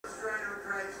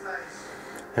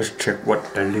Let's check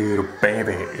what the little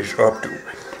baby is up to.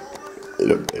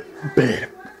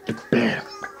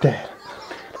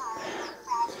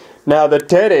 Now the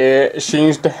teddy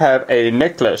seems to have a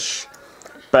necklace,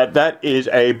 but that is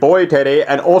a boy teddy,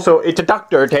 and also it's a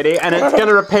doctor teddy, and it's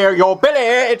gonna repair your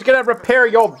belly. It's gonna repair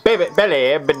your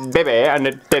belly, and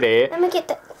the teddy. Let me get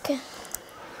the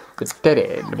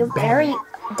teddy. You're very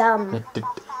dumb.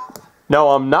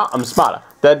 No, I'm not. I'm smarter.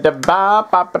 Oh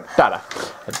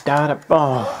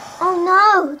Oh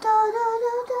no!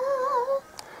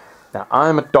 Now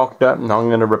I'm a doctor, and I'm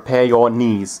gonna repair your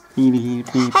knees. Hey, look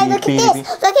at this!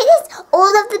 Look at this! All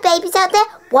of the babies out there,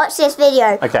 watch this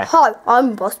video. Okay. Hi,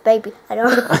 I'm Boss Baby. I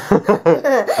don't.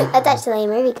 That's actually a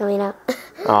movie coming out.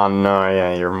 Oh no!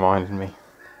 Yeah, you reminded me.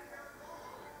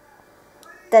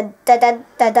 Peekaboo!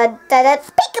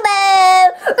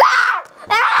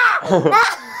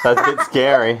 That's a bit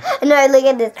scary. No, look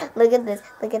at this. Look at this.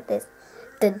 Look at this.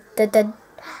 Peekaboo!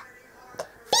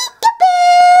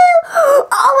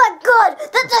 Oh my god!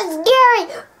 That's so scary!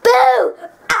 Boo!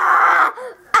 Ah!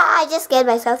 I just scared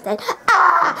myself then.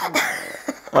 Ah!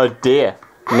 Oh dear.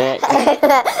 Next.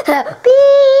 Beep!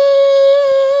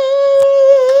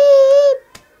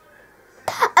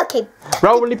 Okay.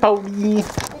 Roly poly,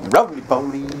 roly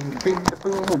poly, bring the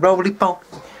boom, roly poly.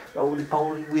 Roly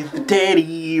poly with the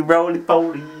teddy, roly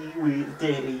poly with the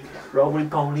teddy, roly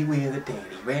poly with the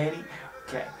teddy. Ready?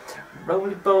 Okay.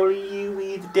 Roly poly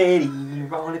with the teddy,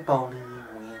 roly poly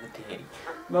with the teddy,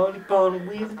 roly poly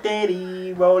with the teddy,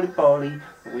 roly poly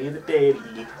with the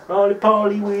teddy, roly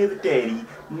poly with the teddy,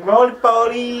 roly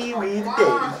poly with the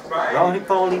teddy, roly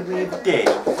poly with the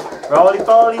teddy, roly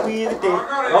poly with the teddy.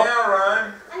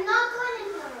 I'm not going in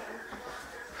here.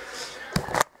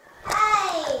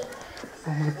 Hey!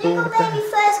 Newborn baby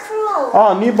first crawl.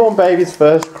 Oh, newborn baby's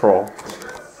first crawl.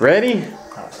 Ready?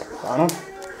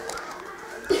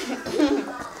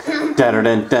 Dun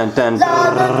dun dun dun. La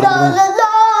la la la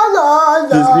la la.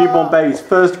 This is newborn baby's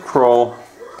first crawl.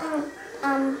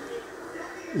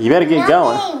 You better get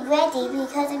going. I'm not ready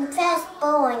because I'm first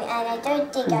born and I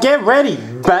don't think I... Get ready,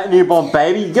 newborn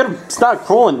baby. You gotta start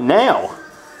crawling now.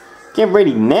 Get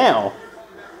ready now.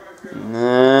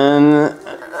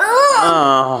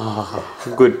 Oh,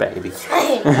 good baby.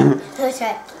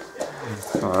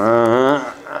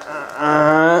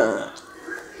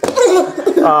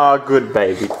 Oh, good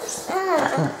baby.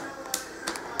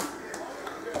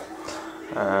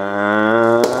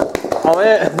 Oh,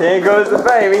 there goes the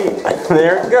baby.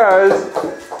 There it goes.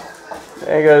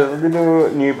 There goes the little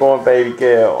newborn baby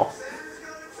girl.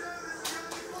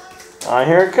 Oh,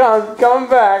 here it comes, coming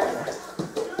back.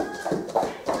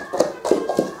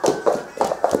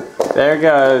 There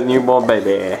goes newborn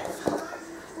baby.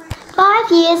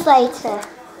 5 years later.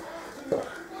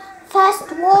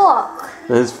 First walk.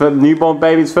 This is for newborn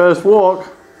baby's first walk.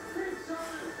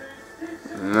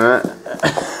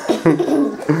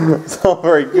 It's not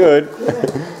very good.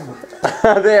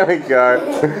 There we go.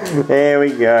 There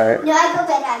we go. No, I go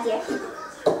back out here.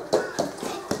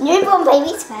 Newborn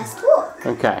baby's first walk.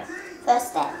 Okay.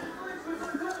 First step.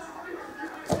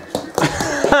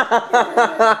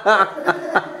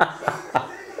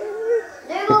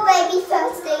 Newborn baby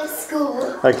first day of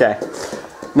school. Okay.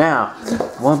 Now,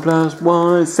 1 +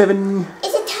 1 is 7.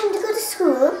 Is it time to go to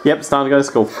school? Yep, it's time to go to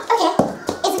school. Okay.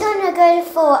 Is it going to go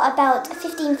for about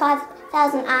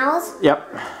 15,000 hours? Yep.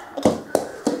 Okay.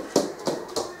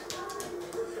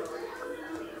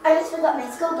 I almost forgot my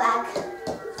school bag.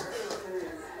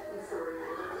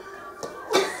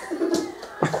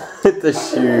 Hit the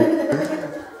shoe.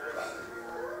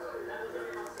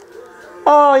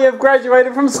 Oh, you've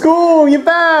graduated from school. You're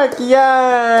back.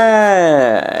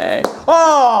 Yay.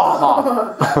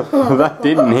 Oh! That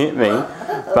didn't hit me,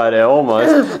 but it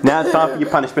almost. Now it's time for your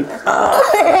punishment. Your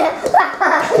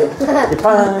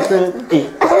punishment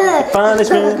is. Your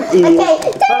punishment is. Okay.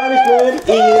 Your punishment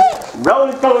is.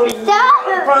 Roly poly. No,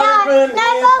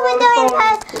 we're doing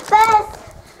first.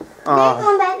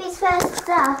 Newborn baby's first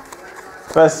stuff.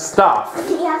 First stuff.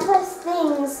 Yeah, first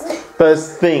things.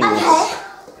 First things. Okay.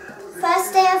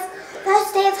 First day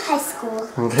of high school.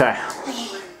 Okay. Okay.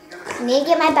 I need to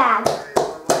get my bag.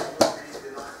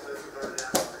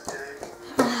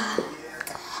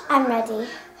 I'm ready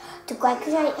to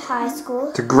graduate high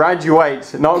school. To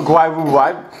graduate, not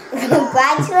graduate.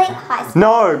 Graduate high school.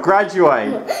 No,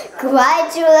 graduate.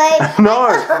 Graduate. No,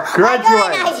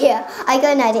 graduate. I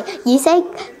got an idea. You say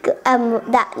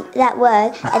that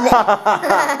word, and then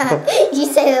you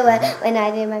say the word when I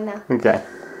do my mouth. Okay.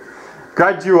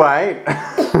 Graduate.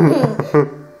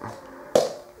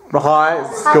 High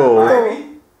school.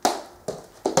 Baby?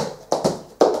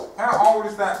 How old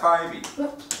is that baby?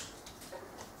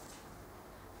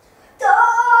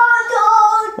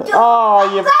 Oh,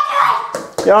 you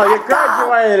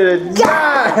graduated!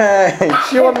 Yay!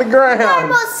 Chew on the No ground!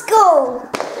 more school.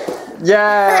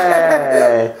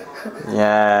 Yay!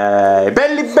 Yay!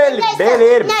 Belly, belly,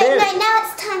 belly, No, belly. now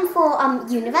it's time for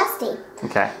university.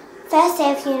 Okay. First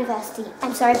day of university.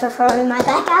 I'm sorry for throwing my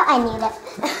back out. I need it.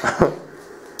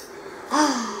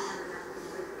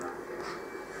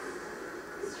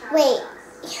 Wait.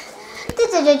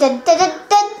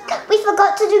 We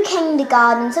forgot to do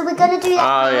kindergarten, so we're gonna do that.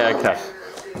 Oh yeah, okay.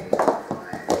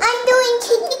 I'm doing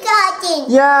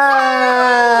kindergarten.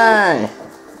 Yay!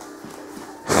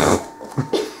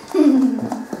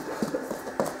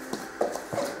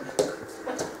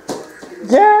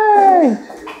 Yay!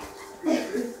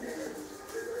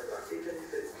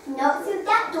 Not through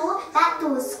that door. That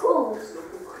door's school.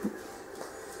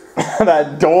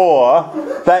 That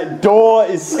door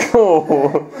is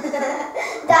school.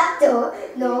 That door.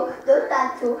 No, not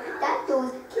that door. That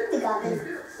door's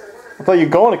kindergarten. I thought you were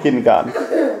going to kindergarten.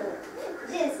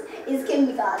 This is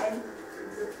kindergarten.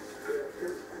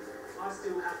 I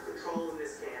still have control in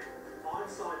this camp. I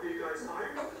decide who goes home.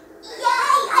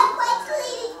 Yay! I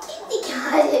graduated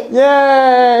kindergarten.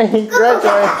 Yay!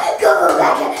 Graduate. Go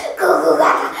gaga. Go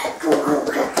gaga. Go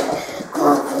gaga.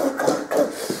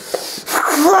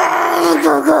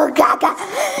 Go gaga.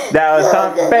 Now it's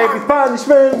time for baby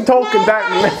punishment. Talking back.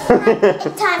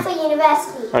 It's time for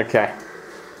university. Okay.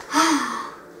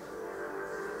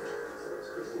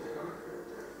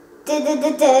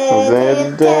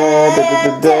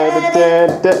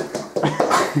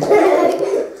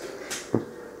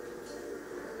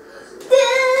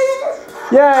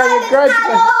 Yeah, you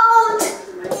graduated.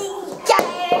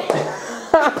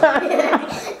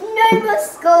 No more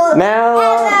school.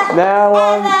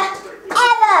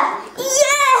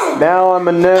 Now I'm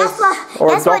a nurse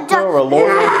or a doctor or a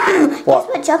lawyer. Guess What?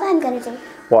 what job I'm gonna do?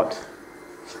 What?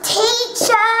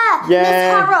 Teacher. Yeah.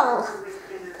 Miss Harrell.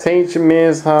 Teacher,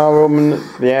 Ms. Harwoman.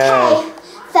 Yeah. Okay.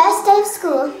 First day of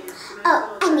school.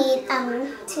 Oh, I need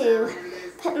to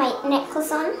put my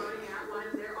necklace on.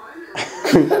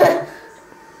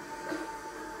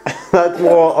 That's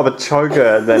more of a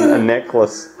choker than a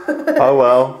necklace. Oh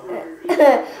well.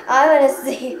 I want to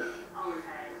see.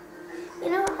 You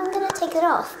know what? I'm gonna take it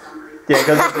off. Yeah,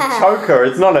 because it's a choker.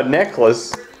 It's not a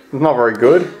necklace. It's not very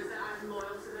good.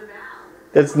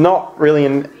 It's not really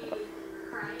an.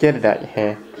 Get it out your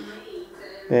hair.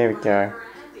 There we go.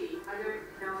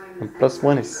 1 +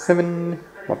 1 is 7.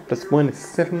 1 + 1 is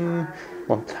 7.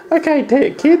 Okay,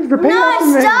 kids, repeat No, after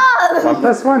me. stop! 1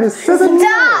 + 1 is 7.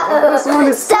 Stop! 1 + 1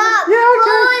 is 7. Stop! Yeah, okay.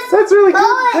 Pause! That's really good,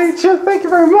 Pause! teacher. Thank you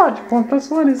very much. 1 +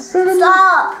 1 is 7.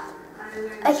 Stop.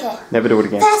 Okay. Never do it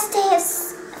again. First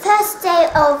day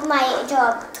of my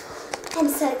job. I'm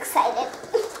so excited.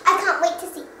 I can't wait to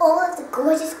see all of the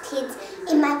gorgeous kids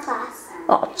in my class.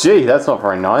 Oh, gee, that's not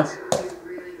very nice.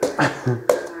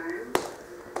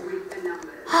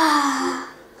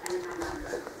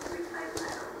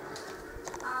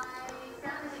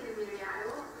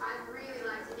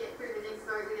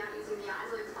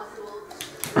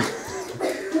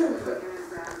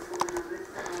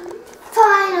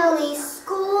 Finally,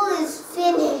 school is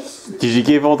finished. Did you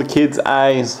give all the kids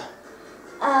A's?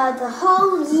 The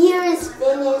whole year is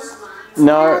finished.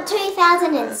 No. Now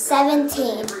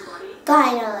 2017.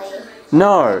 Finally.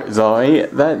 No, Zoe,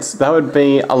 that would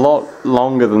be a lot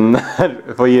longer than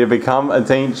that for you to become a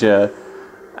teacher.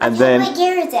 And What then,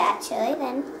 year is it actually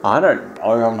then? I don't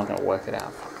know, I'm not going to work it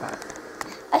out. Fuck that.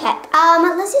 Okay,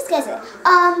 let's just guess it.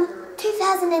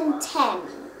 2010.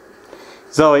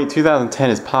 Zoe, 2010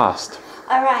 is past.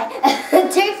 Alright,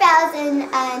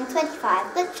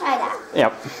 2025. Let's try that.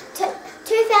 Yep.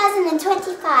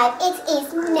 2025, it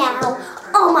is now.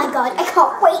 Oh my god, I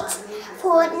can't wait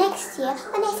for next year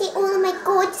when I see all of my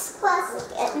gorgeous class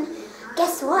again.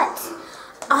 Guess what?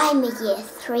 I'm a year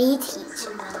 3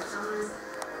 teacher.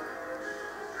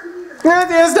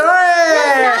 That's your story!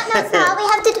 No, it's not. We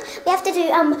have to do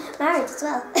marriage as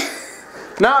well.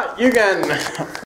 No, you can.